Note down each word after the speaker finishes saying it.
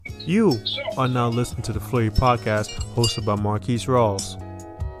You are now listening to the Flurry Podcast, hosted by Marquise Rawls.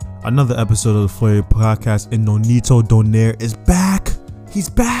 Another episode of the Flurry Podcast, and Nonito Donaire is back. He's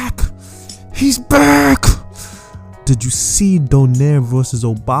back. He's back. Did you see Donaire versus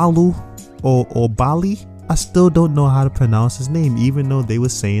Obalu or Obali? I still don't know how to pronounce his name, even though they were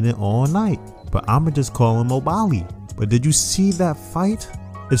saying it all night. But I'ma just call him Obali. But did you see that fight?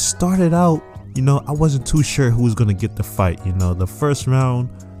 It started out, I wasn't too sure who was gonna get the fight.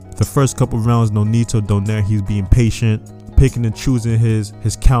 The first couple rounds, Nonito Donaire, he's being patient, picking and choosing his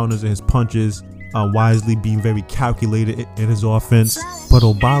counters and his punches, wisely, being very calculated in his offense. But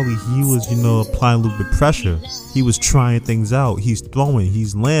Obali, he was, applying a little bit of pressure. He was trying things out. He's throwing,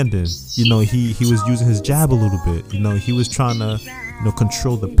 he's landing. He was using his jab a little bit. He was trying to,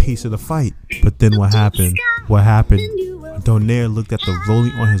 control the pace of the fight. But then what happened? Donaire looked at the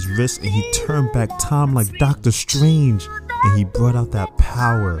rolling on his wrist and he turned back time like Doctor Strange. And he brought out that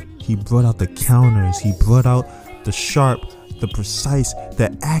power. He brought out the counters. He brought out the sharp, the precise,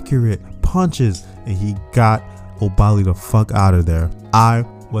 the accurate punches. And he got Obali the fuck out of there. I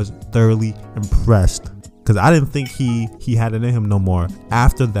was thoroughly impressed, because I didn't think he had it in him no more.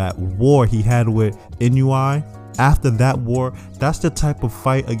 After that war he had with Inoue, after that war, that's the type of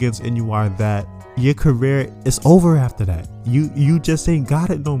fight against Inoue that your career is over after that. You just ain't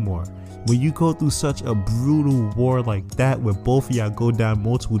got it no more. When you go through such a brutal war like that, where both of y'all go down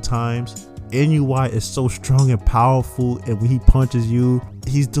multiple times, Inoue is so strong and powerful, and when he punches you,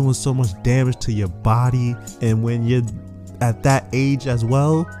 he's doing so much damage to your body. And when you're at that age as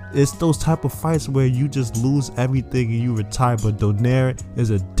well, it's those type of fights where you just lose everything and you retire. But Donaire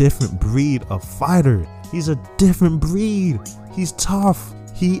is a different breed of fighter. He's a different breed. He's tough.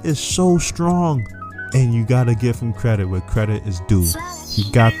 He is so strong, and you gotta give him credit where credit is due. He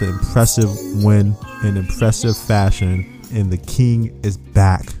got the impressive win in impressive fashion, and the king is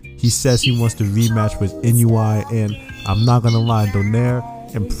back. He says he wants to rematch with Inoue, and I'm not gonna lie,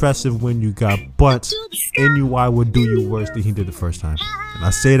 Donaire, impressive win you got, but Inoue will do you worse than he did the first time. And I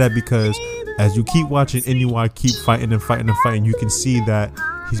say that because as you keep watching Inoue keep fighting and fighting and fighting, you can see that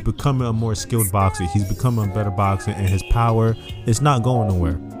he's becoming a more skilled boxer. He's becoming a better boxer, and his power is not going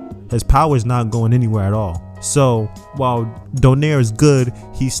nowhere. His power is not going anywhere at all. So while Donaire is good,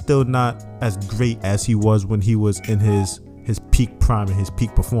 he's still not as great as he was when he was in his peak prime and his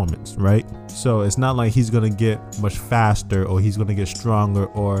peak performance, right? So it's not like he's gonna get much faster, or he's gonna get stronger,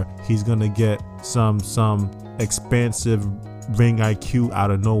 or he's gonna get some expansive ring IQ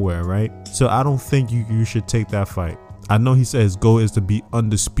out of nowhere, right? So I don't think you should take that fight. I know he said his goal is to be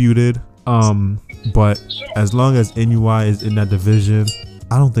undisputed, but as long as Inoue is in that division,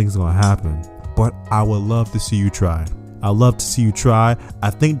 I don't think it's gonna happen. But I would love to see you try. I love to see you try. I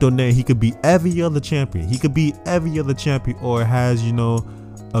think Donaire, he could be every other champion. He could be every other champion, or has,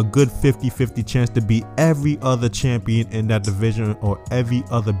 a good 50-50 chance to be every other champion in that division, or every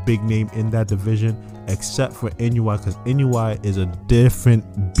other big name in that division, except for Inoue, because Inoue is a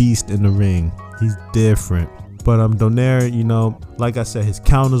different beast in the ring. He's different. But Donaire, like I said, his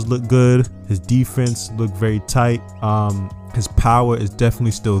counters look good. His defense looked very tight. His power is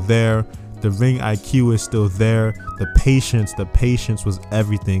definitely still there. The ring IQ is still there. The patience was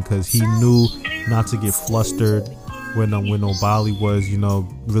everything, because he knew not to get flustered when Obali was,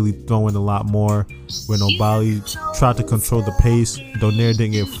 really throwing a lot more. When Obali tried to control the pace, Donaire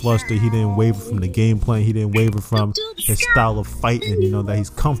didn't get flustered. He didn't waver from the game plan. He didn't waver from his style of fighting, that he's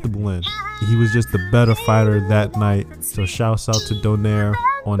comfortable in. He was just the better fighter that night. So shouts out to Donaire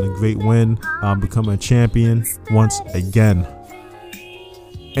on a great win, becoming a champion once again.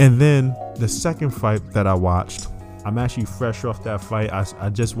 And then the second fight that I watched, I'm actually fresh off that fight. I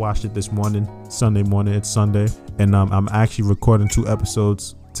just watched it this morning, Sunday morning. It's Sunday, and I'm actually recording 2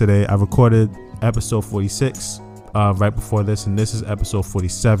 episodes today. I recorded episode 46 right before this, and this is episode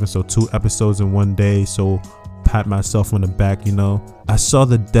 47. So 2 episodes in one day. So pat myself on the back. I saw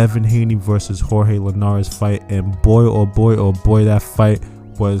the Devin Haney versus Jorge Linares fight, and boy, oh boy, that fight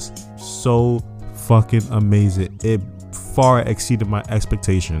was so fucking amazing. It far exceeded my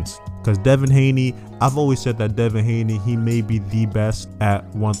expectations, because Devin Haney, I've always said that Devin Haney, he may be the best at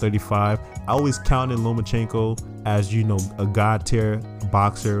 135. I always counted Lomachenko as, a god tier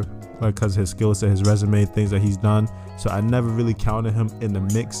boxer, because his skill set, his resume, things that he's done. So I never really counted him in the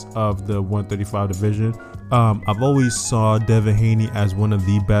mix of the 135 division. I've always saw Devin Haney as one of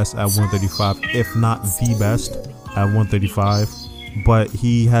the best at 135, if not the best at 135. But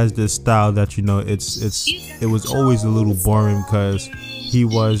he has this style that, it was always a little boring, because he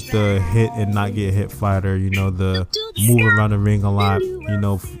was the hit and not get hit fighter, the move around the ring a lot,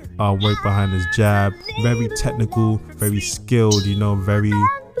 work behind his jab, very technical, very skilled, very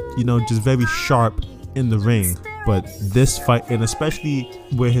just very sharp in the ring. But this fight, and especially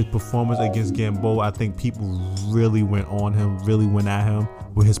with his performance against Gamboa, I think people really went on him, really went at him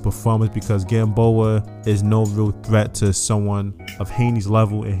with his performance, because Gamboa is no real threat to someone of Haney's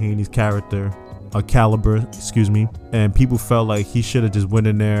level and Haney's caliber, and people felt like he should have just went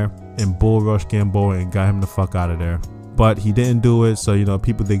in there and bull rushed Gamboa and got him the fuck out of there. But he didn't do it, so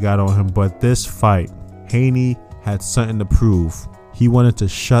people, they got on him. But this fight, Haney had something to prove. He wanted to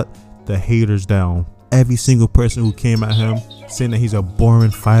shut the haters down. Every single person who came at him saying that he's a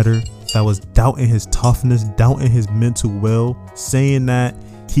boring fighter, that was doubting his toughness, doubting his mental will, saying that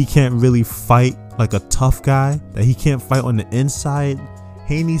he can't really fight like a tough guy, that he can't fight on the inside.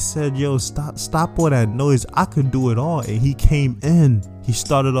 Haney said, yo, stop all that noise. I can do it all. And he came in. He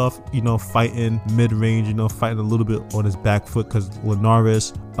started off, fighting mid-range, fighting a little bit on his back foot, because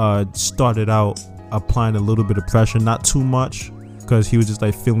Linares started out applying a little bit of pressure, not too much, because he was just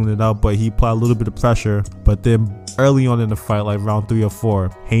like feeling it out, but he applied a little bit of pressure. But then early on in the fight, like round 3 or 4,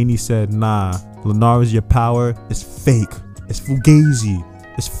 Haney said, nah, Linares, your power is fake. It's fugazi.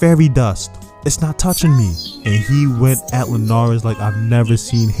 It's fairy dust. It's not touching me. And he went at Linares like I've never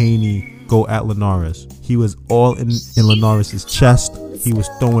seen Haney go at Linares. He was all in Linares' chest. He was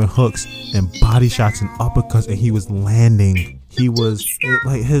throwing hooks and body shots and uppercuts, and he was landing. He was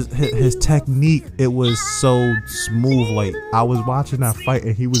like his technique, it was so smooth. Like, I was watching that fight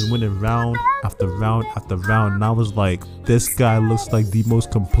and he was winning round after round after round, and I was like, this guy looks like the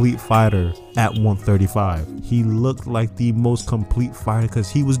most complete fighter at 135. He looked like the most complete fighter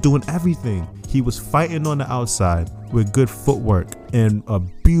because he was doing everything. He was fighting on the outside with good footwork and a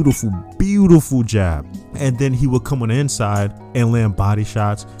beautiful jab, and then he would come on the inside and land body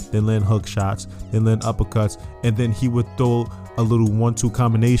shots, then land hook shots, then land uppercuts, and then he would throw a little 1-2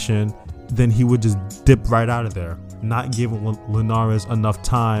 combination. Then he would just dip right out of there, not giving Linares enough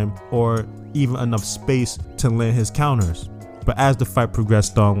time or even enough space to land his counters. But as the fight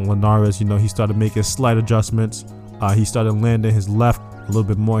progressed on, Linares, he started making slight adjustments. He started landing his left a little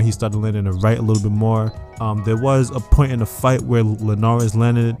bit more. He started landing the right a little bit more. There was a point in the fight where Linares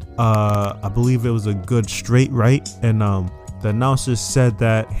landed, I believe it was a good straight right, and the announcer said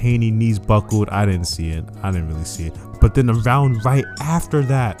that Haney knees buckled. I didn't see it. I didn't really see it. But then the round right after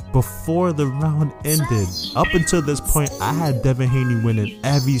that, before the round ended, up until this point, I had Devin Haney winning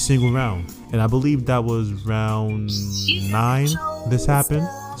every single round. And I believe that was round 9 this happened.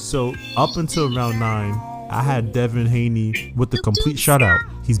 So up until round 9, I had Devin Haney with the complete shutout.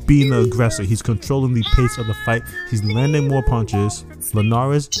 He's being the aggressor. He's controlling the pace of the fight. He's landing more punches.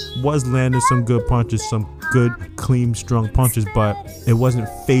 Linares was landing some good punches, some good, clean, strong punches, but it wasn't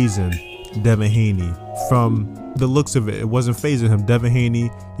phasing Devin Haney. From the looks of it, it wasn't phasing him. Devin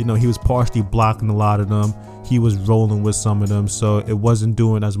Haney, he was partially blocking a lot of them. He was rolling with some of them, so it wasn't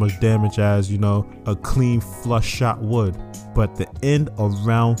doing as much damage as, a clean flush shot would. But the end of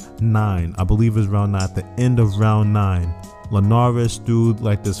round 9, I believe it's round 9, at the end of round 9, Linares threw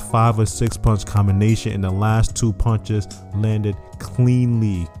like this 5 or 6 punch combination, and the last 2 punches landed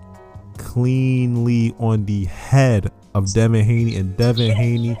cleanly on the head of Devin Haney, and Devin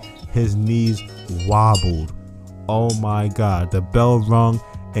Haney, his knees wobbled. Oh my God, the bell rung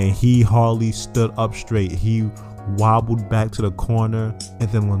and he hardly stood up straight. He wobbled back to the corner, and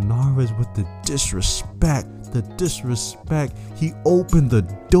then Linares with the disrespect, he opened the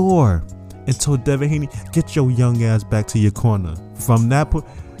door and told Devin Haney, get your young ass back to your corner. From that point,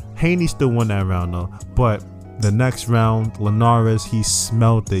 Haney still won that round though, but the next round, Linares, he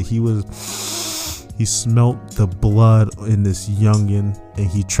smelt it. He smelt the blood in this youngin, and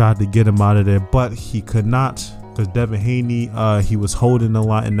he tried to get him out of there, but he could not, because Devin Haney, he was holding a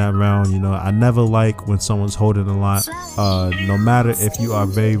lot in that round. I never like when someone's holding a lot. No matter if you are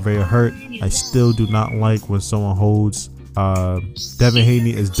very, very hurt, I still do not like when someone holds. Devin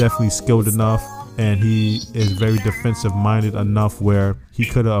Haney is definitely skilled enough, and he is very defensive minded enough where he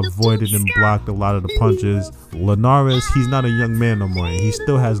could have avoided and blocked a lot of the punches. Linares, he's not a young man no more. He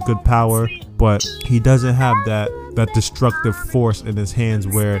still has good power, but he doesn't have that destructive force in his hands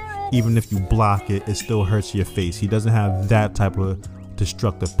where even if you block it, it still hurts your face. He doesn't have that type of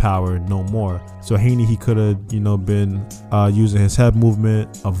destructive power no more. So Haney, he could have, been using his head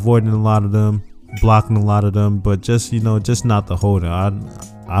movement, avoiding a lot of them, blocking a lot of them, but just just not the holding.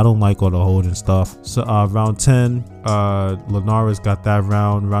 I don't like all the holding stuff. So round 10, Linares got that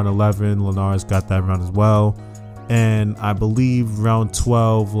round. Round 11, Linares got that round as well. And I believe round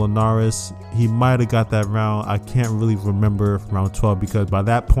 12, Linares, he might have got that round. I can't really remember round 12, because by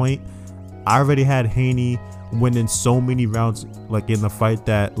that point, I already had Haney winning so many rounds like in the fight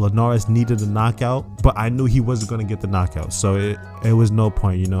that Linares needed a knockout, but I knew he wasn't going to get the knockout, so it was no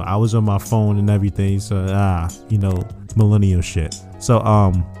point, you know. I was on my phone and everything, so you know, millennial shit. So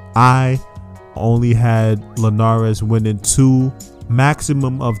I only had Linares winning 2,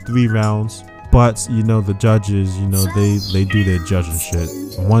 maximum of 3 rounds. But you know, the judges, you know, they do their judging shit.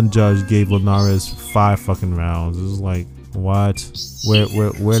 One judge gave Linares 5 fucking rounds. It was like, what?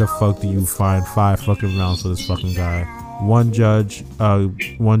 Where the fuck do you find 5 fucking rounds for this fucking guy? One judge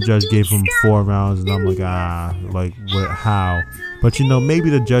gave him 4 rounds, and I'm like, like how? But you know, maybe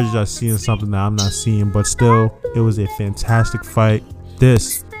the judges are seeing something that I'm not seeing. But still, it was a fantastic fight.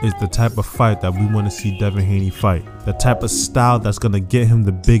 This is the type of fight that we want to see Devin Haney fight. The type of style that's gonna get him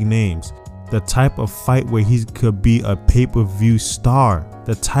the big names. The type of fight where he could be a pay-per-view star.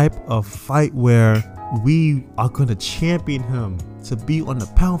 The type of fight where we are going to champion him to be on the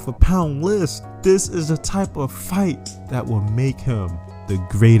pound-for-pound list. This is the type of fight that will make him the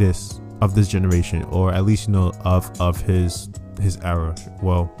greatest of this generation, or at least, you know, of his era,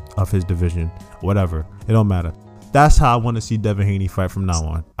 well, of his division, whatever. It don't matter. That's how I want to see Devin Haney fight from now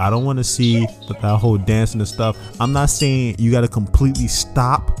on. I don't want to see that whole dancing and stuff. I'm not saying you got to completely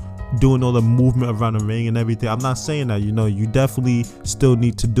stop doing all the movement around the ring and everything. I'm not saying that, you know, you definitely still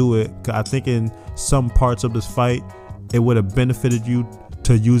need to do it. I think in some parts of this fight, it would have benefited you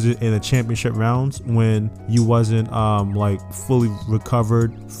to use it in the championship rounds when you wasn't like fully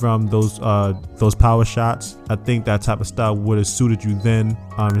recovered from those power shots. I think that type of style would have suited you then,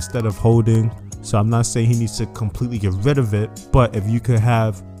 instead of holding. So I'm not saying he needs to completely get rid of it, but if you could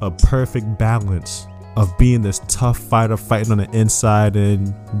have a perfect balance of being this tough fighter, fighting on the inside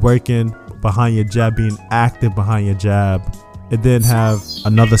and working behind your jab, being active behind your jab, and then have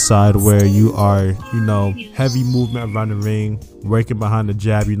another side where you are, you know, heavy movement around the ring, working behind the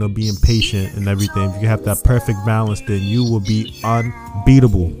jab, you know, being patient and everything. If you have that perfect balance, then you will be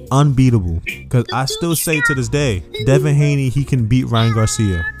unbeatable. Because I still say to this day, Devin Haney, he can beat Ryan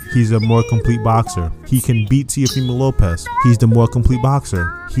Garcia. He's a more complete boxer. He can beat Teofimo Lopez. He's the more complete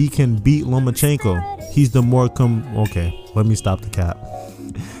boxer. He can beat Lomachenko. He's the more okay, let me stop the cap.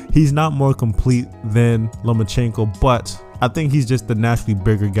 He's not more complete than Lomachenko, but I think he's just the naturally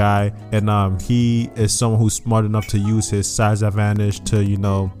bigger guy, and he is someone who's smart enough to use his size advantage to, you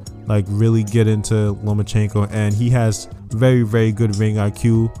know, like really get into Lomachenko, and he has very, very good ring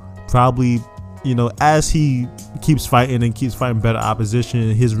IQ. Probably, you know, as he keeps fighting and keeps fighting better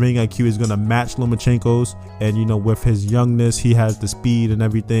opposition, his ring IQ is going to match Lomachenko's, and you know, with his youngness, he has the speed and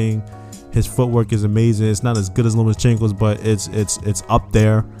everything. His footwork is amazing. It's not as good as Lomachenko's, but it's up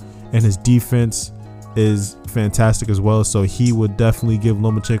there, and his defense is fantastic as well. So he would definitely give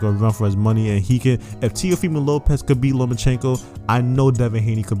Lomachenko a run for his money, and he can. If Teofimo Lopez could beat Lomachenko, I know Devin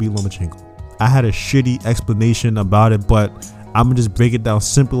Haney could beat Lomachenko. I had a shitty explanation about it, but I'm gonna just break it down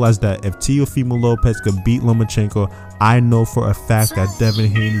simple as that. If Teofimo Lopez could beat Lomachenko, I know for a fact that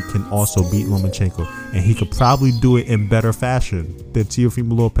Devin Haney can also beat Lomachenko, and he could probably do it in better fashion than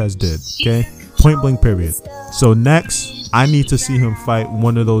Teofimo Lopez did. Okay, point blank period. So next, I need to see him fight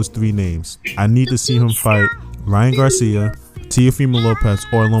one of those 3 names. I need to see him fight Ryan Garcia, Teofimo Lopez,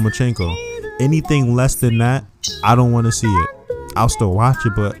 or Lomachenko. Anything less than that, I don't want to see it. I'll still watch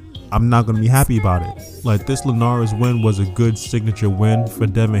it, but I'm not going to be happy about it. Like, this Linares win was a good signature win for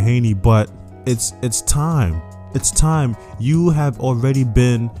Devin Haney, but it's time. It's time. You have already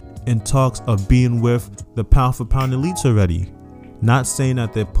been in talks of being with the pound-for-pound elites already. Not saying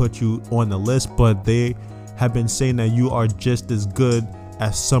that they put you on the list, but they have been saying that you are just as good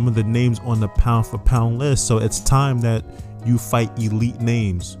as some of the names on the pound-for-pound list. So it's time that you fight elite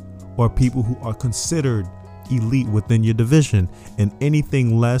names, or people who are considered elite within your division. And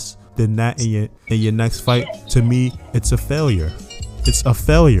anything less than that in your next fight, to me, it's a failure. It's a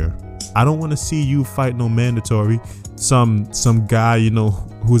failure. I don't want to see you fight no mandatory, some guy, you know,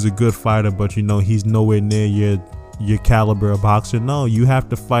 who's a good fighter, but you know, he's nowhere near your caliber of boxer. No, you have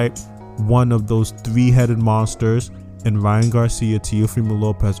to fight one of those 3-headed monsters in Ryan Garcia, Teofimo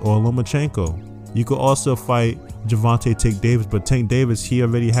Lopez, or Lomachenko. You could also fight Gervonta Tank Davis, but Tank Davis, he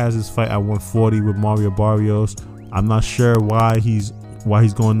already has his fight at 140 with Mario Barrios. I'm not sure why he's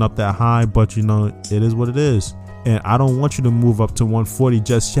going up that high, but you know, it is what it is. And I don't want you to move up to 140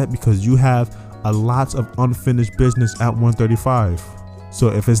 just yet, because you have a lot of unfinished business at 135. So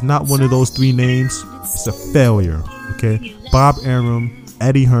if it's not one of those 3 names, it's a failure. Okay, Bob Arum,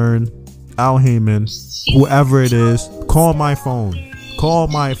 Eddie Hearn, Al Heyman, whoever it is, call my phone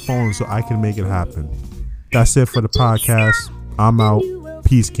so I can make it happen. That's it for the podcast. I'm out.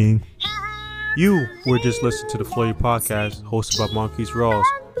 Peace, King. You were just listening to the Floyd Podcast, hosted by Marquise Rawls.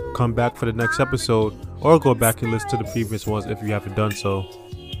 come back for the next episode, or go back and listen to the previous ones if you haven't done so.